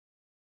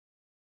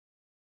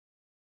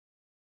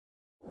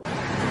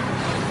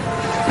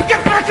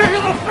Get back here, you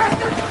little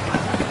bastard!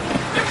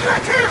 Get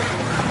back here!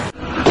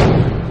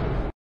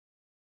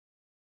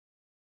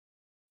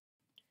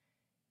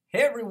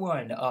 Hey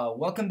everyone,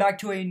 welcome back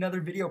to another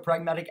video.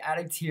 Pragmatic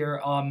Addict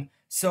here.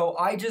 So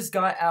I just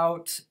got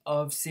out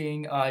of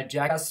seeing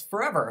Jackass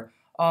Forever.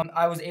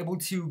 I was able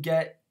to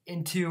get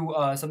into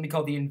something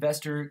called the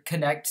Investor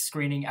Connect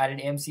screening at an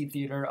AMC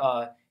theater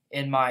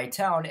in my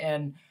town,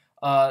 and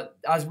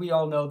as we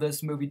all know,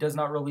 this movie does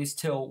not release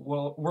till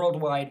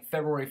worldwide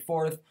February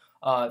 4th,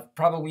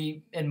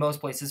 probably in most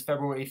places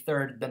February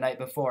 3rd, the night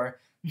before.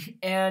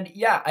 And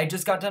yeah, I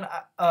just got done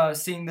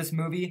seeing this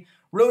movie.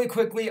 Really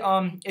quickly,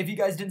 if you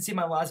guys didn't see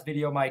my last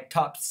video, my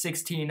top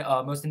 16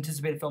 most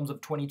anticipated films of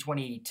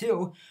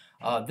 2022,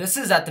 this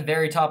is at the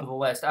very top of the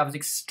list. I was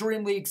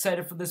extremely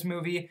excited for this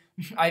movie.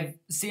 I've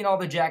seen all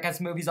the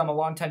Jackass movies. I'm a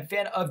longtime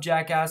fan of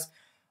Jackass.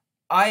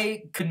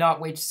 I could not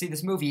wait to see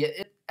this movie.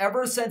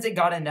 Ever since it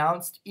got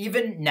announced,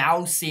 even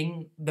now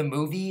seeing the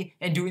movie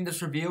and doing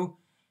this review,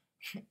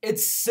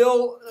 it's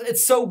so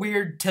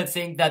weird to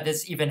think that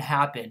this even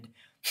happened.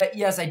 But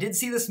yes, I did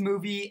see this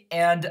movie,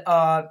 and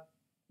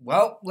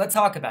well, let's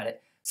talk about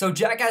it. So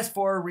Jackass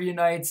 4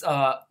 reunites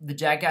the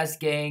Jackass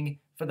gang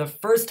for the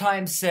first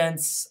time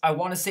since, I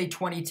want to say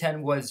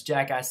 2010 was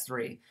Jackass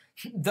 3.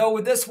 Though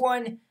with this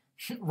one,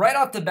 right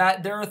off the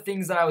bat, there are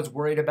things that I was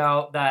worried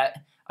about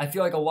that I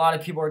feel like a lot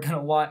of people are going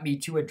to want me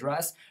to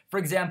address. For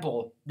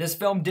example, this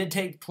film did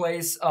take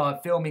place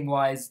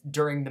filming-wise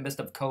during the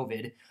midst of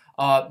COVID.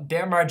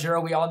 Bam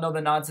Margera, we all know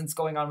the nonsense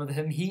going on with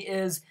him. He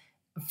is,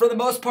 for the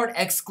most part,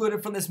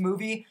 excluded from this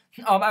movie.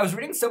 I was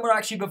reading somewhere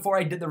actually before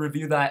I did the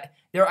review that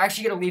they were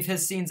actually going to leave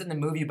his scenes in the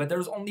movie, but there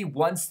was only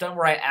one stunt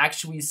where I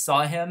actually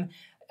saw him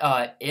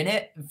in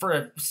it for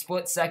a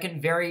split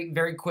second, very,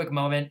 very quick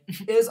moment.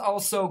 It is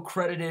also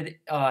credited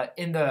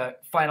in the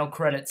final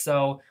credits,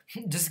 so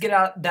just to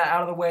get that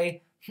out of the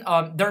way.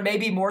 There may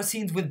be more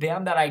scenes with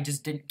Bam that I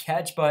just didn't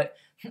catch, but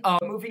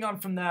moving on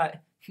from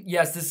that,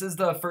 yes, this is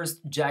the first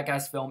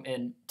Jackass film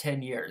in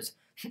 10 years.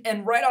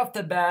 And right off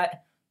the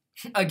bat,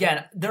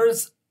 again,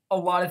 there's a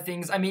lot of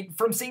things. I mean,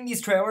 from seeing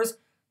these trailers,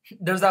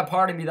 there's that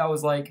part of me that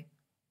was like,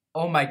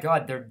 oh my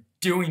god, they're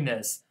doing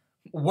this.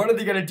 What are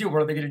they going to do?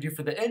 What are they going to do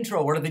for the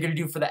intro? What are they going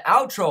to do for the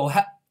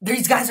outro?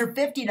 These guys are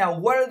 50 now.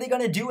 What are they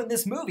going to do in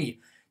this movie?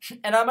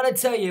 And I'm going to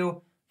tell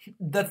you,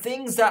 the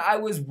things that I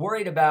was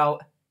worried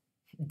about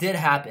did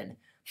happen.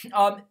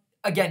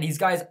 Again, these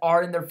guys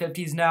are in their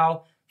 50s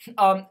now.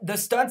 The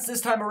stunts this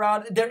time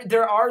around,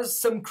 there are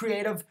some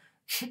creativity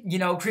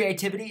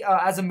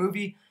as a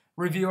movie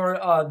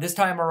reviewer. This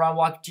time around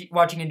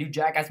watching a new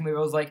Jackass movie, I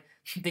was like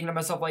thinking to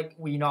myself, like,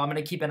 well, I'm going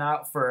to keep an eye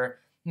out for,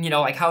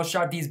 like how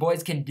sharp these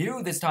boys can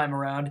do this time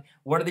around.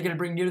 What are they going to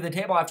bring new to the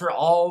table after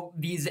all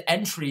these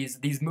entries,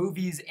 these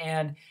movies,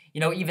 and,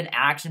 even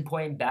Action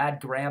Point, Bad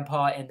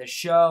Grandpa, and The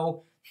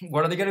Show?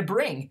 What are they going to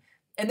bring?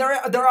 And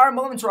there are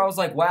moments where I was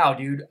like, wow,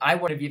 dude, I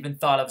wouldn't have even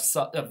thought of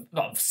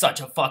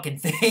such a fucking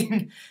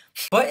thing.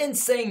 But in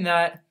saying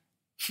that,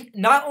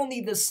 not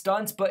only the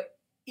stunts, but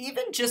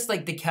even just,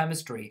 like, the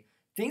chemistry.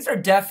 Things are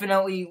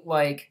definitely,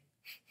 like,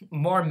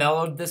 more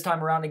mellowed this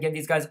time around. Again,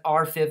 these guys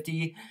are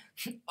 50.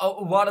 A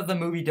lot of the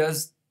movie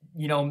does,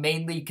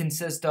 mainly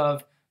consist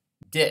of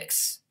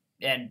dicks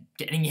and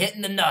getting hit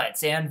in the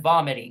nuts and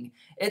vomiting.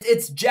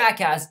 It's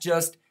Jackass,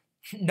 just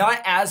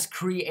not as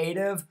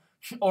creative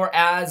or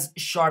as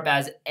sharp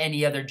as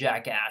any other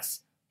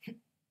Jackass.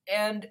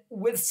 And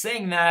with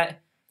saying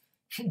that,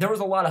 there was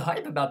a lot of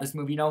hype about this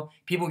movie,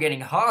 people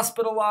getting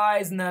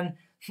hospitalized, and then,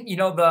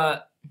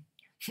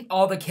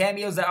 all the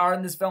cameos that are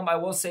in this film. I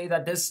will say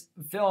that this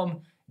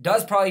film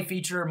does probably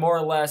feature more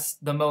or less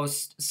the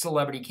most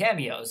celebrity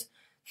cameos.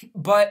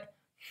 But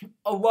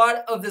a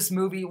lot of this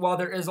movie, while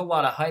there is a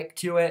lot of hype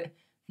to it,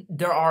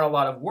 there are a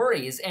lot of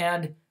worries.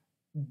 And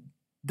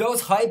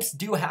those hypes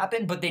do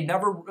happen, but they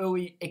never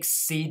really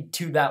exceed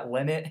to that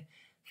limit.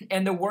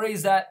 And the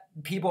worries that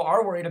people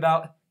are worried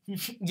about,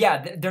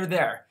 yeah, they're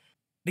there.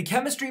 The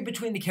chemistry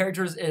between the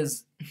characters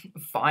is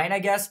fine, I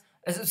guess.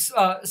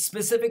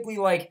 Specifically,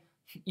 like,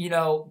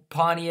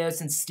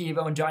 Pontius and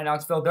Steve-O and Johnny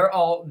Knoxville, they're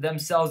all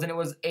themselves, and it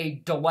was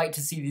a delight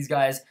to see these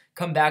guys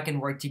come back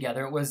and work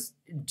together. It was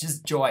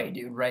just joy,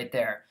 dude, right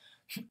there.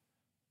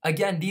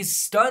 Again, these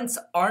stunts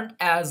aren't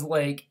as,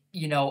 like,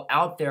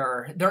 out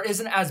there. There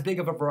isn't as big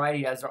of a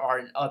variety as there are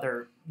in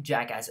other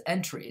Jackass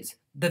entries.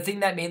 The thing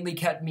that mainly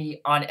kept me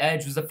on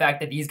edge was the fact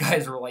that these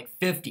guys were, like,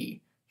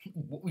 50.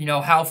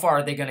 How far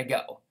are they going to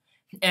go?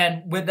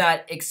 And with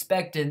that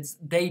expectance,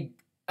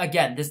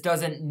 again, this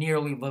doesn't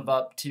nearly live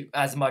up to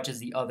as much as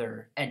the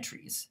other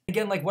entries.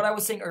 Again, like what I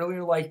was saying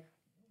earlier, like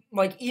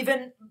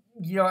even,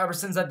 ever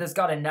since that this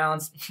got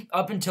announced,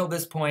 up until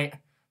this point,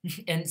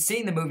 and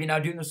seeing the movie now,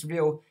 doing this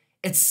review,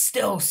 it's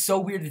still so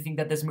weird to think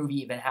that this movie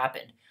even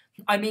happened.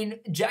 I mean,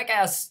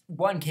 Jackass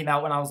 1 came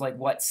out when I was like,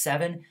 what,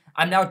 7?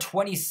 I'm now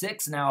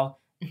 26 now,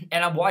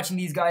 and I'm watching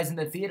these guys in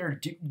the theater,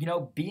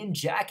 being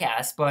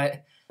Jackass.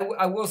 But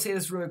I will say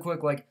this really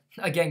quick, like,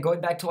 again,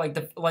 going back to,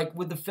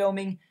 with the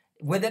filming,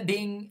 with it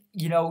being,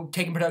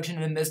 taking production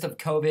in the midst of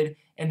COVID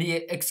and the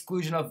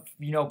exclusion of,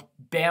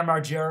 Bam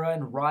Margera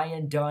and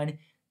Ryan Dunn,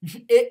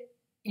 it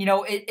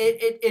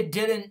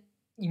didn't,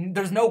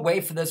 there's no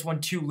way for this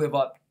one to live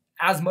up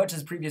as much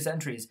as previous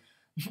entries.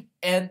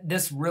 And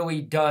this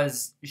really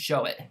does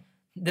show it.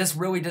 This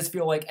really does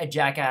feel like a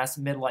Jackass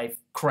midlife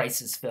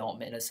crisis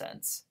film in a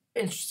sense.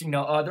 Interesting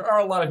though, there are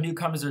a lot of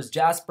newcomers. There's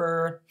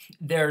Jasper,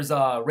 there's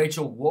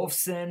Rachel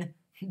Wolfson,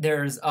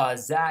 there's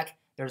Zach,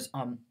 there's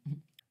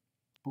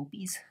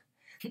Boopies.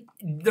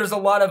 There's a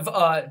lot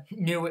of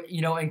new,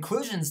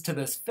 inclusions to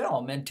this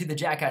film and to the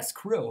Jackass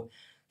crew.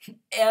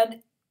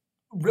 And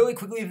really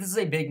quickly, this is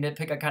a big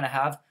nitpick I kind of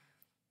have.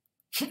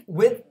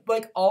 With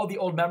like all the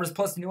old members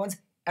plus the new ones,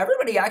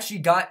 everybody actually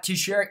got to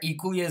share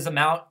equally as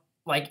amount,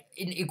 like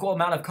an equal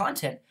amount of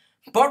content.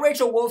 But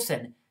Rachel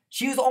Wolfson,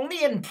 she was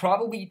only in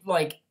probably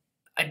like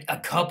a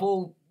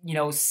couple,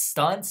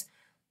 stunts.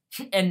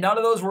 And none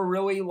of those were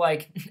really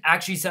like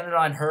actually centered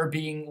on her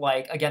being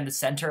like, again, the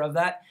center of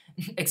that,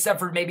 except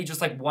for maybe just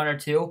like one or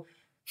two.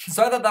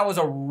 So I thought that was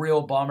a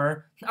real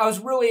bummer. I was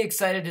really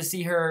excited to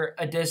see her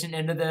addition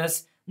into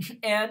this.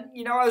 And,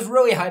 I was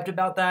really hyped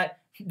about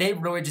that. They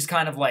really just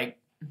kind of like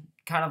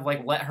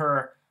let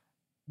her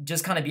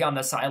just kind of be on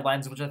the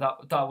sidelines, which I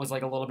thought was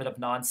like a little bit of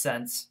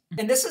nonsense.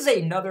 And this is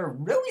another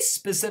really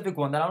specific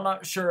one that I'm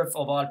not sure if a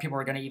lot of people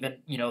are going to even,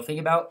 think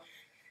about.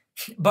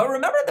 But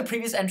remember the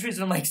previous entries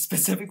when like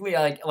specifically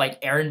like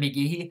Aaron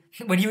McGehee,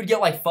 when he would get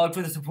like fucked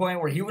with to the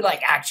point where he would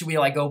like actually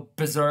like go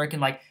berserk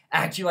and like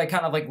actually like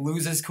kind of like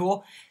lose his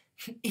cool.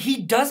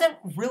 He doesn't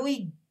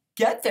really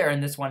get there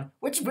in this one,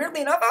 which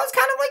weirdly enough I was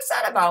kind of like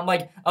sad about. I'm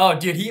like, oh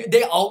dude,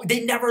 they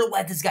never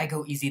let this guy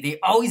go easy. They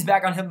always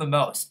back on him the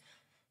most.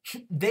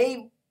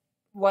 This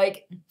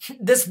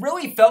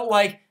really felt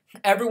like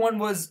everyone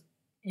was,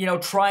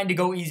 trying to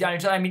go easy on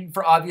each other. I mean,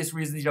 for obvious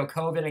reasons,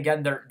 COVID,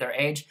 again, their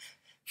age.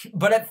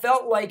 But it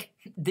felt like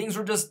things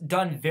were just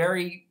done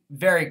very,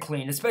 very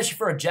clean, especially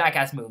for a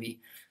Jackass movie.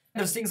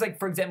 There's things like,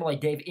 for example,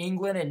 like Dave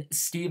England and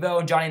Steve-O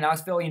and Johnny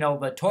Knoxville,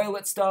 the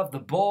toilet stuff, the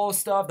bowl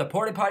stuff, the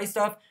porta potty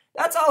stuff,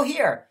 that's all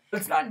here.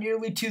 It's not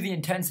nearly to the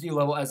intensity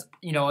level as,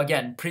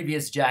 again,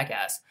 previous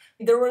Jackass.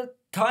 There were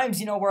times,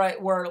 where I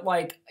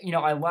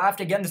laughed.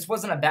 Again, this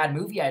wasn't a bad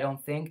movie, I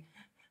don't think.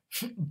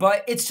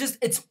 But it's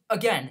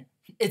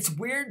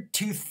weird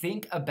to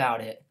think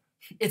about it.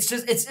 It's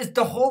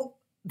the whole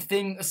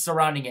thing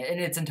surrounding it in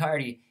its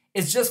entirety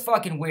is just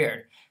fucking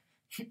weird.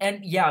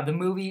 And yeah, the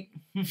movie,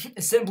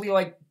 simply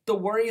like the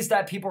worries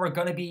that people are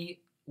going to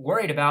be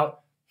worried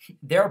about,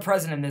 they're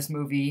present in this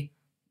movie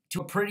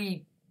to a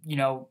pretty,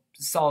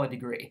 solid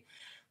degree.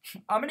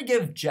 I'm going to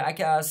give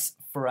Jackass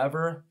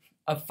Forever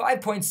a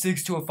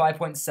 5.6 to a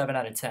 5.7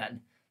 out of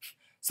 10.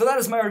 So that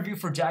is my review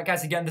for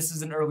Jackass. Again, this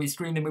is an early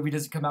screen. The movie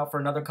doesn't come out for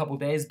another couple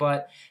days,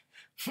 but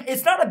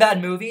it's not a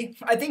bad movie.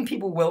 I think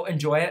people will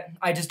enjoy it.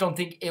 I just don't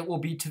think it will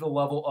be to the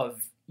level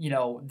of,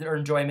 their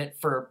enjoyment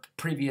for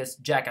previous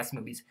Jackass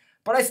movies.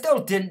 But I still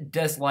didn't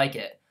dislike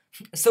it.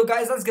 So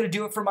guys, that's going to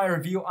do it for my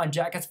review on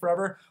Jackass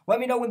Forever. Let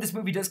me know when this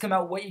movie does come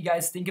out what you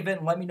guys think of it,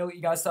 and let me know what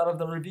you guys thought of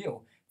the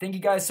review. Thank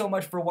you guys so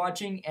much for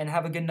watching, and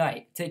have a good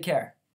night. Take care.